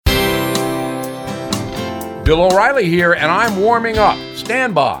Bill O'Reilly here, and I'm warming up.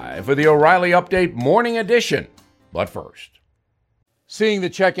 Stand by for the O'Reilly Update Morning Edition. But first, seeing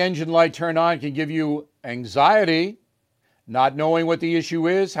the check engine light turn on can give you anxiety, not knowing what the issue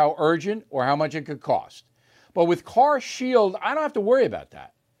is, how urgent, or how much it could cost. But with CarShield, I don't have to worry about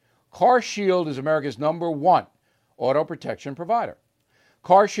that. CarShield is America's #1 auto protection provider.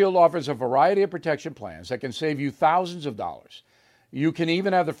 CarShield offers a variety of protection plans that can save you thousands of dollars. You can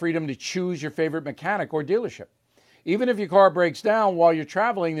even have the freedom to choose your favorite mechanic or dealership. Even if your car breaks down while you're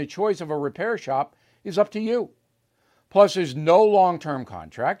traveling, the choice of a repair shop is up to you. Plus, there's no long-term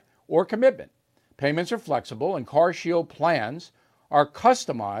contract or commitment. Payments are flexible, and CarShield plans are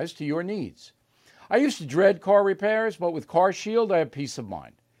customized to your needs. I used to dread car repairs, but with CarShield, I have peace of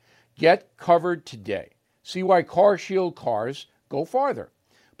mind. Get covered today. See why CarShield cars go farther.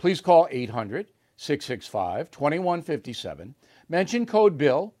 Please call 800-665-2157. Mention code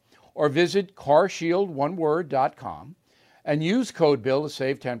BILL or visit carshieldoneword.com and use code BILL to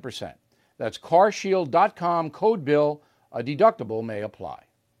save 10%. That's carshield.com, code BILL. A deductible may apply.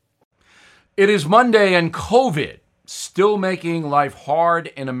 It is Monday, and COVID still making life hard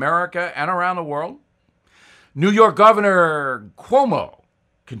in America and around the world. New York Governor Cuomo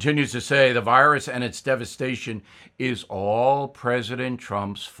continues to say the virus and its devastation is all President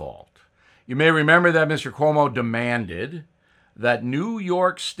Trump's fault. You may remember that Mr. Cuomo demanded that New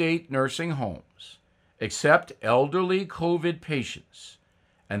York State nursing homes accept elderly COVID patients,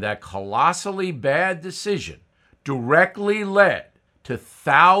 and that colossally bad decision directly led to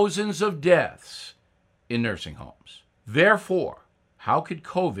thousands of deaths in nursing homes. Therefore, how could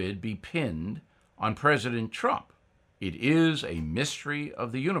COVID be pinned on President Trump? It is a mystery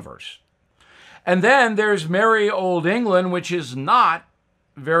of the universe. And then there's merry old England, which is not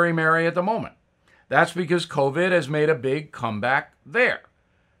very merry at the moment. That's because COVID has made a big comeback there.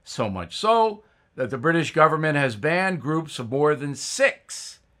 So much so that the British government has banned groups of more than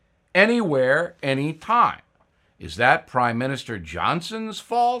 6 anywhere, anytime. Is that Prime Minister Johnson's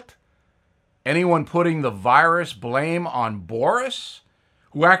fault? Anyone putting the virus blame on Boris,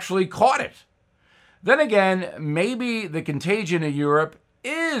 who actually caught it? Then again, maybe the contagion in Europe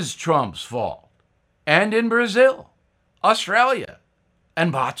is Trump's fault. And in Brazil, Australia,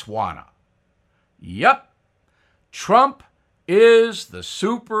 and Botswana. Yep, Trump is the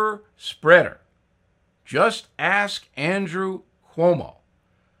super spreader. Just ask Andrew Cuomo,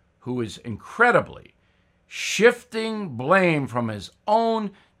 who is incredibly shifting blame from his own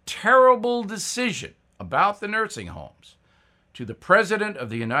terrible decision about the nursing homes to the President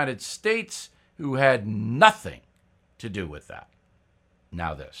of the United States, who had nothing to do with that.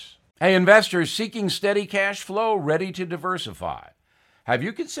 Now this. Hey, investors seeking steady cash flow, ready to diversify. Have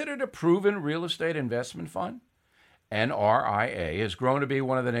you considered a proven real estate investment fund? NRIA has grown to be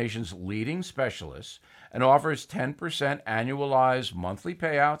one of the nation's leading specialists and offers 10% annualized monthly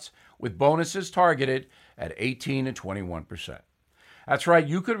payouts with bonuses targeted at 18 and 21%. That's right,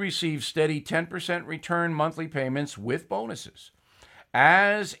 you could receive steady 10% return monthly payments with bonuses.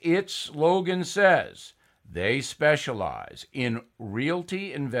 As its slogan says, they specialize in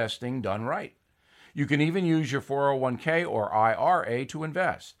realty investing done right. You can even use your 401k or IRA to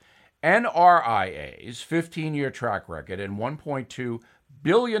invest. NRIA's 15-year track record and $1.2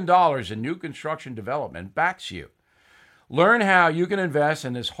 billion in new construction development backs you. Learn how you can invest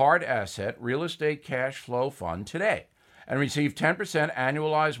in this hard asset real estate cash flow fund today and receive 10%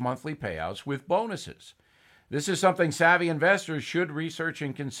 annualized monthly payouts with bonuses. This is something savvy investors should research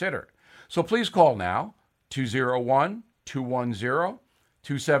and consider. So please call now,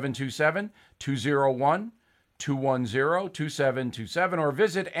 201-210-2727, 201-210-2727, or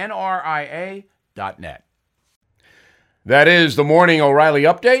visit nria.net. That is the Morning O'Reilly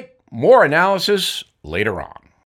Update. More analysis later on.